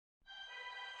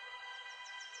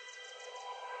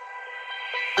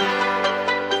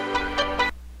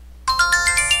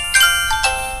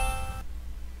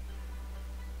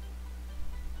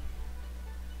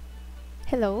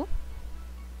Hello?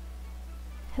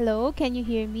 Hello, can you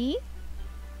hear me?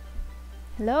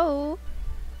 Hello?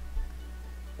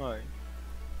 Hi.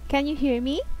 Can you hear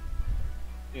me?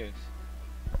 Yes.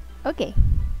 Okay.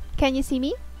 Can you see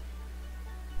me?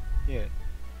 Yes.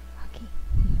 Okay.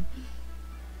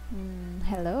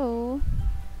 Hello?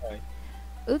 Hi.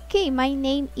 Okay, my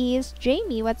name is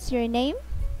Jamie. What's your name?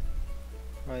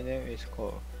 My name is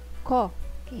Ko. Ko.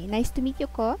 Okay, nice to meet you,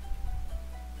 Ko.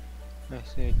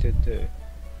 Nice to meet you too.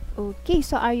 Okay,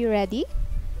 so are you ready?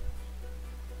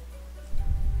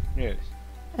 Yes.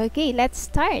 Okay, let's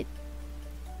start.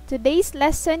 Today's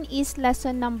lesson is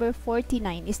lesson number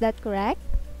 49. Is that correct?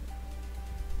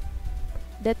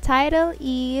 The title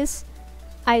is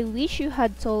I wish you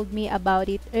had told me about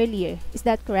it earlier. Is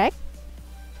that correct?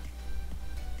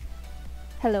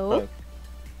 Hello? Correct.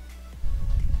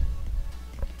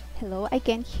 Hello, I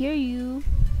can't hear you.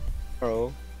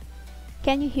 Hello.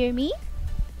 Can you hear me?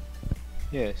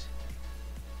 Yes.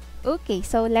 Okay,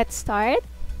 so let's start.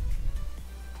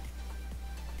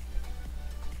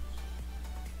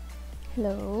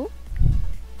 Hello?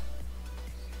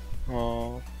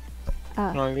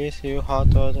 I wish you had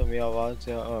told me about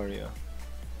that earlier.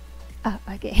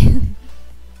 Okay.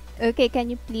 Okay, can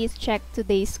you please check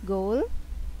today's goal?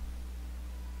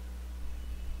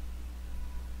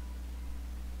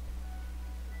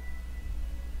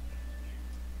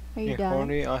 Are you If done?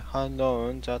 only I had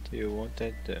known that you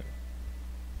wanted them.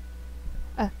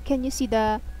 Can you see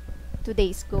the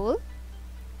today's goal?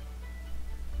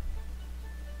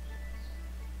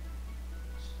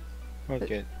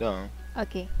 Okay, done.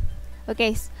 Okay.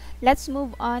 Okay, let's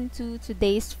move on to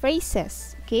today's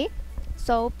phrases. Okay?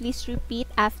 So please repeat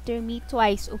after me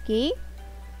twice, okay?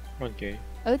 Okay.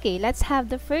 Okay, let's have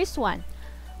the first one.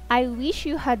 I wish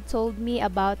you had told me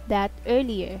about that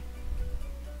earlier.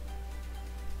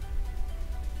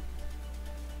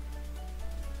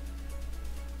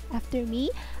 After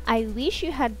me, I wish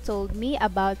you had told me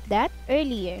about that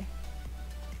earlier.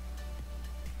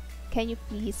 Can you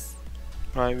please?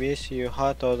 I wish you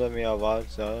had told me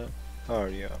about that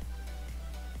earlier.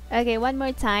 Okay, one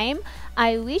more time.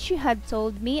 I wish you had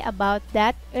told me about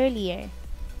that earlier.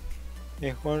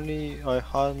 If only I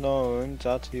had known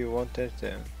that you wanted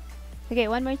them. Okay,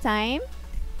 one more time.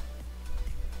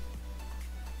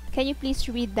 Can you please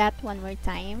read that one more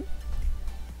time?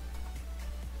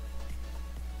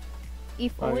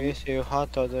 If I only. wish you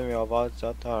had told me about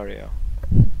that earlier.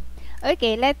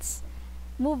 Okay, let's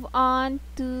move on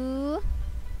to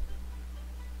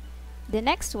the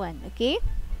next one, okay?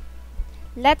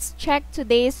 Let's check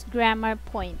today's grammar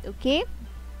point, okay?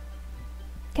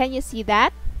 Can you see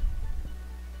that?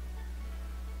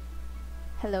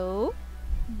 Hello?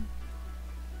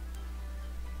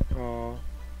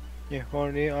 If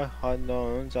only I had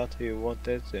known that you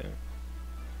wanted them.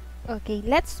 Okay,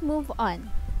 let's move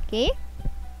on, okay?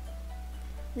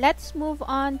 Let's move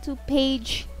on to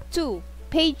page 2.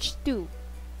 Page 2.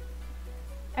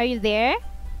 Are you there?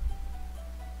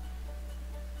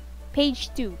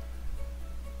 Page 2.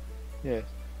 Yes.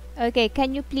 Okay,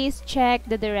 can you please check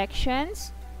the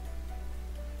directions?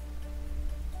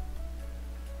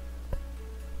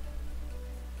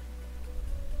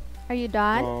 Are you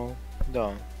done?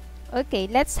 Done. Okay,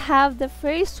 let's have the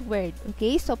first word,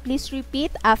 okay? So please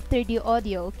repeat after the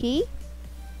audio, okay?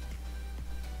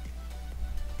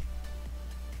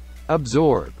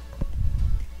 Absorb.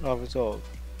 Absorb.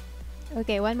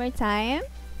 Okay, one more time.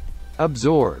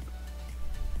 Absorb.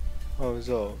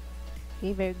 Absorb.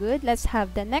 Okay, very good. Let's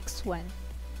have the next one.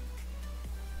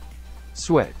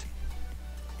 Sweat.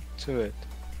 Sweat.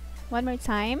 One more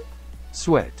time.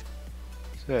 Sweat.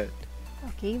 Sweat.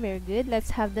 Okay, very good.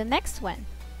 Let's have the next one.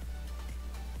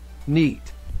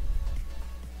 Neat.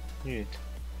 Neat.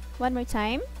 One more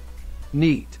time.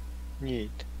 Neat.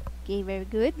 Neat. Okay, very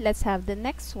good. Let's have the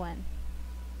next one.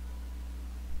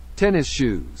 Tennis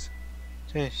shoes.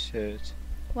 Tennis shoes.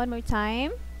 One more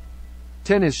time.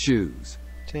 Tennis shoes.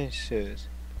 Tennis shoes.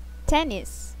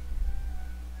 Tennis.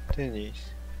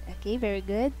 Tennis. Okay, very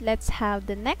good. Let's have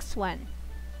the next one.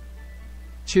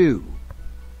 Chew.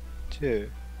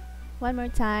 Chew. One more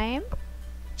time.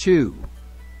 Chew.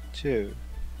 Chew.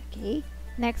 Okay,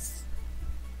 next.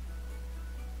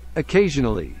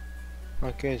 Occasionally.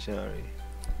 Occasionally.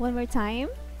 One more time.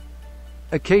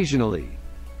 Occasionally.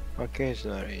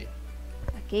 Occasionally.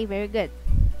 Okay, very good.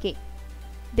 Okay,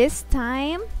 this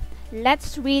time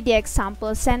let's read the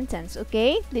example sentence,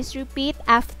 okay? Please repeat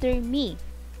after me.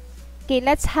 Okay,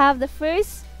 let's have the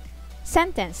first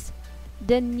sentence.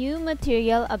 The new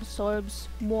material absorbs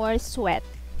more sweat.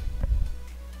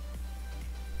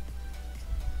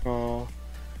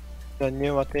 The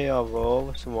new material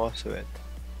absorbs more sweat.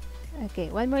 Okay,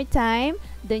 one more time.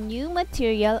 The new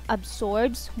material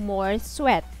absorbs more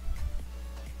sweat.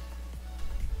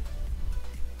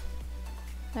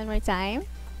 One more time.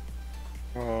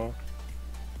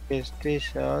 His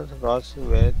t-shirt got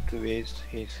wet with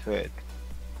his sweat.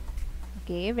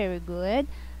 Okay, very good.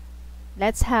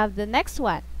 Let's have the next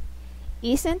one.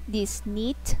 Isn't this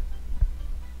neat?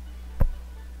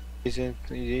 Isn't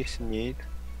this neat?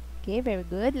 Okay, very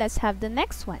good. Let's have the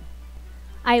next one.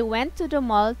 I went to the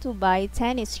mall to buy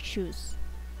tennis shoes.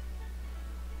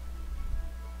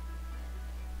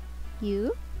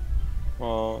 You?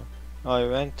 I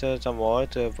went to the mall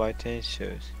to buy tennis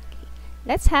shoes.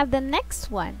 Let's have the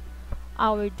next one.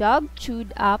 Our dog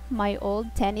chewed up my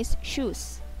old tennis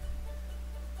shoes.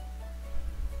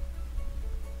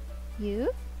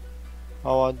 You?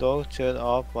 Our dog chewed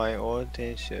up my old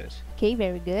tennis shoes. Okay,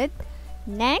 very good.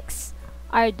 Next,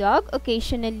 our dog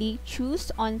occasionally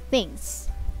chews on things.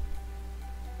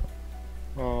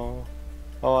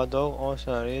 Our dog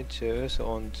also chews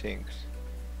on things.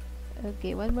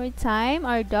 Okay, one more time.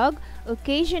 Our dog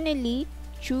occasionally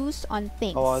chews on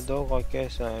things. Our dog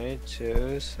occasionally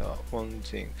chews on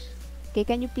things. Okay,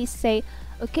 can you please say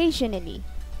occasionally?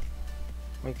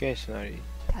 Occasionally.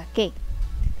 Okay.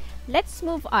 Let's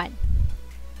move on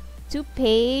to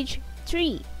page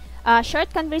 3.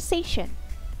 Short conversation.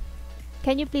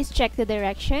 Can you please check the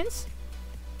directions?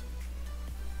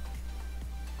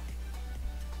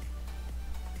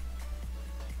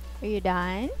 Are you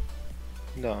done?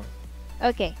 Done.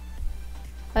 Okay.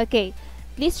 Okay.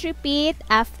 Please repeat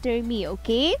after me,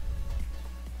 okay?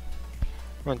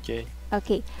 Okay.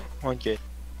 Okay. Okay.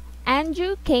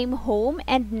 Andrew came home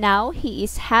and now he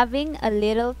is having a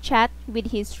little chat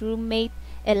with his roommate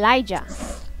Elijah.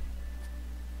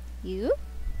 You?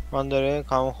 Andre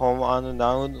come home and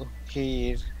now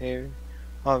he is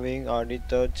having a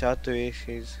little chat with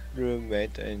his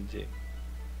roommate Angie.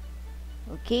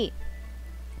 Okay.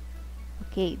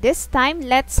 Okay, this time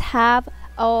let's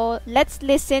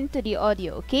listen to the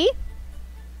audio, okay?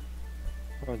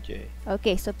 Okay.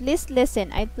 Okay, so please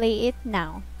listen. I play it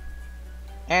now.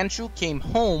 Andrew came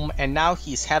home and now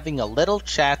he's having a little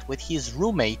chat with his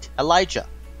roommate Elijah.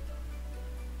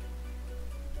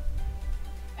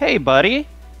 Hey buddy,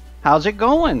 how's it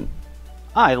going?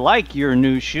 I like your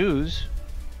new shoes.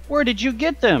 Where did you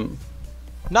get them?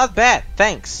 Not bad,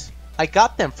 thanks. I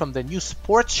got them from the new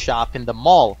sports shop in the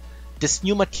mall. This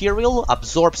new material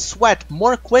absorbs sweat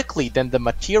more quickly than the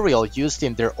material used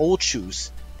in their old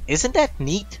shoes. Isn't that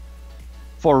neat?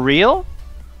 For real?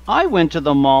 I went to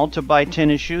the mall to buy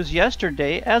tennis shoes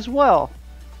yesterday as well.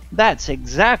 That's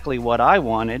exactly what I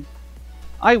wanted.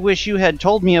 I wish you had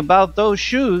told me about those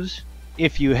shoes.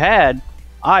 If you had,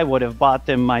 I would have bought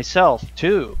them myself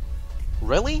too.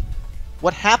 Really?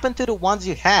 What happened to the ones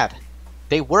you had?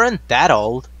 They weren't that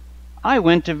old. I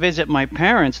went to visit my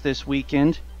parents this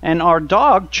weekend, and our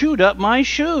dog chewed up my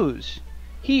shoes.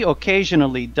 He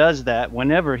occasionally does that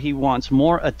whenever he wants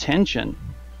more attention.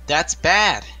 That's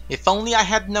bad. If only I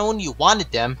had known you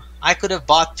wanted them, I could have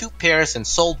bought 2 pairs and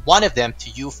sold one of them to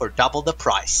you for double the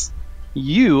price.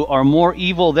 You are more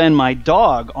evil than my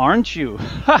dog, aren't you?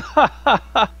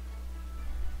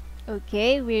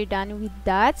 Okay, we're done with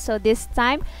that. So this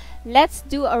time, let's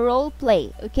do a role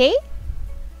play, okay?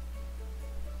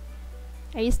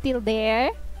 Are you still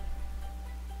there?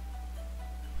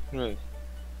 Yes.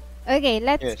 Okay,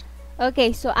 let's... Yes.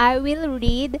 Okay, so I will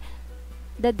read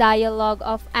the dialogue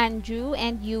of Andrew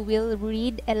and you will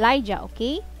read Elijah,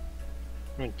 okay?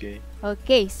 Okay.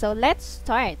 Okay, so let's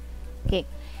start. Okay.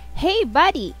 Hey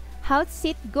buddy, how's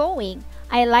it going?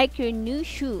 I like your new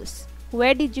shoes.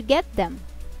 Where did you get them?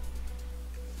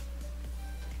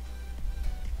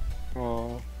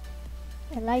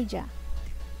 Elijah.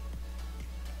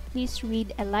 Please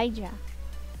read Elijah.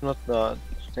 Not that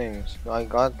things. I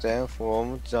got them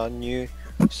from the new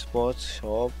sports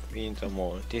shop in the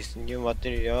mall. This new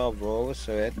material absorbs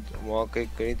sweat more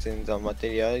quickly than the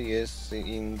material used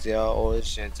in their old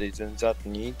shoes. Isn't that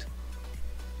neat?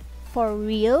 For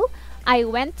real? I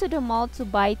went to the mall to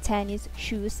buy tennis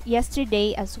shoes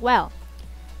yesterday as well.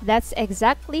 That's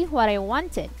exactly what I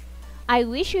wanted. I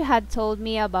wish you had told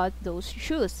me about those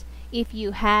shoes. If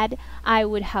you had, I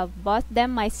would have bought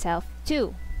them myself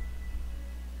too.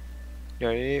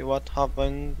 Really, what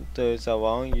happened to the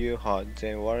one you had?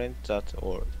 They weren't that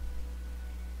old.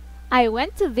 I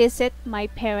went to visit my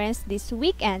parents this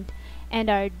weekend and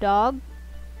our dog...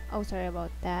 Oh, sorry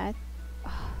about that.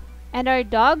 And our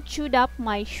dog chewed up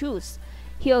my shoes.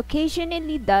 He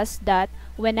occasionally does that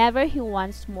whenever he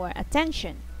wants more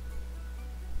attention.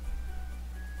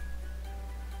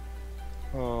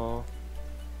 Oh,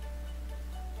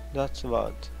 that's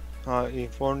bad.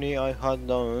 If only I had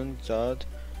known that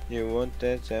you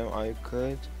wanted them, I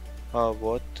could have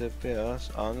bought the pairs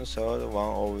and sold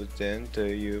one of them to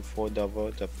you for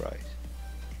double the price.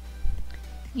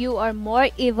 You are more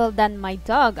evil than my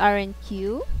dog, aren't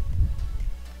you?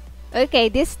 Okay,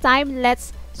 this time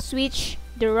let's switch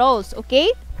the roles,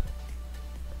 okay?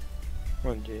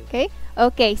 Okay.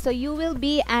 Okay, so you will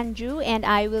be Andrew and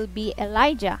I will be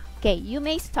Elijah. Okay, you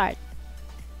may start.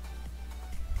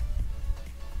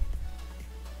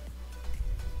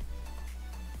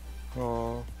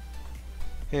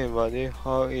 Hey buddy,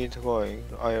 how it going?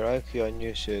 I like your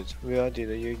new shoes. Where did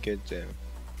you get them?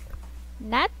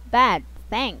 Not bad,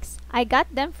 thanks. I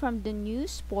got them from the new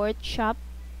sports shop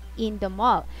in the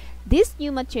mall. This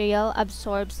new material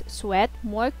absorbs sweat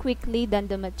more quickly than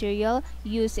the material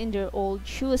used in their old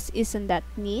shoes. Isn't that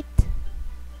neat?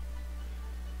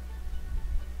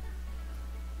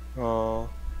 For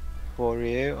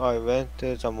real, I went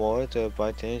to the mall to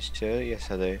buy tennis shoes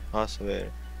yesterday as well.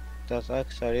 That's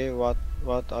actually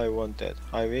what I wanted.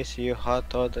 I wish you had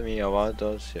told me about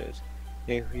those shoes.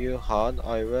 If you had,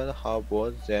 I would have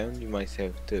bought them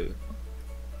myself too.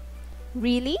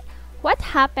 Really? What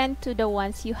happened to the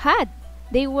ones you had?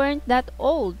 They weren't that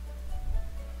old.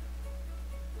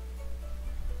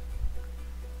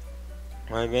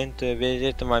 I went to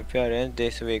visit my parents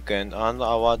this weekend and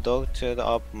our dog chewed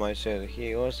up my shoes.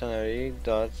 He occasionally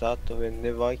does that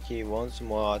whenever he wants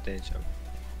more attention.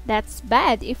 That's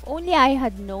bad. If only I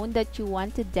had known that you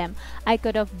wanted them, I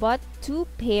could have bought 2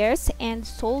 pairs and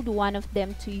sold one of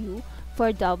them to you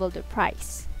for double the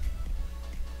price.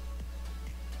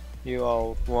 You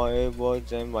are more able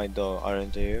than my dog,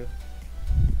 aren't you?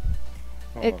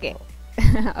 Okay.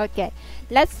 Okay,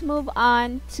 let's move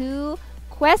on to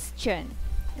question.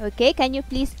 Okay, can you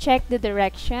please check the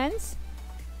directions?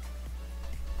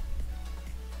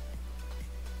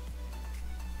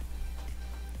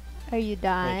 Are you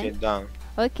done? Okay, done.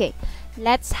 Okay,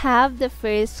 let's have the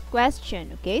first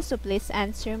question. Okay, so please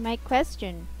answer my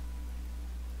question.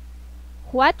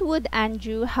 What would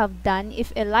Andrew have done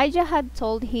if Elijah had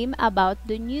told him about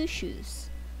the new shoes?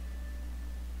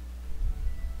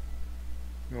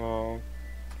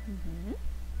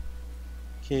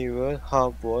 He would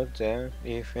have bought them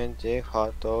if Andy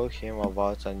had told him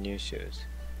about the new shoes.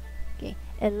 Okay,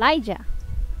 Elijah.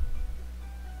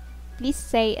 Please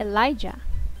say Elijah.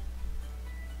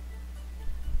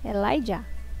 Elijah.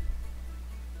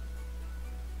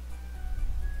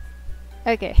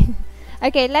 Okay.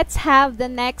 Okay, let's have the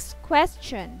next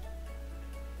question.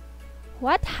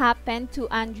 What happened to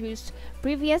Andrew's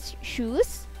previous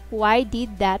shoes? Why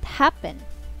did that happen?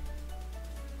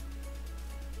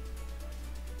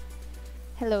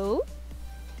 Hello?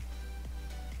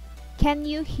 Can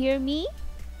you hear me?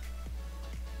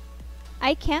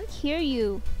 I can't hear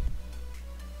you.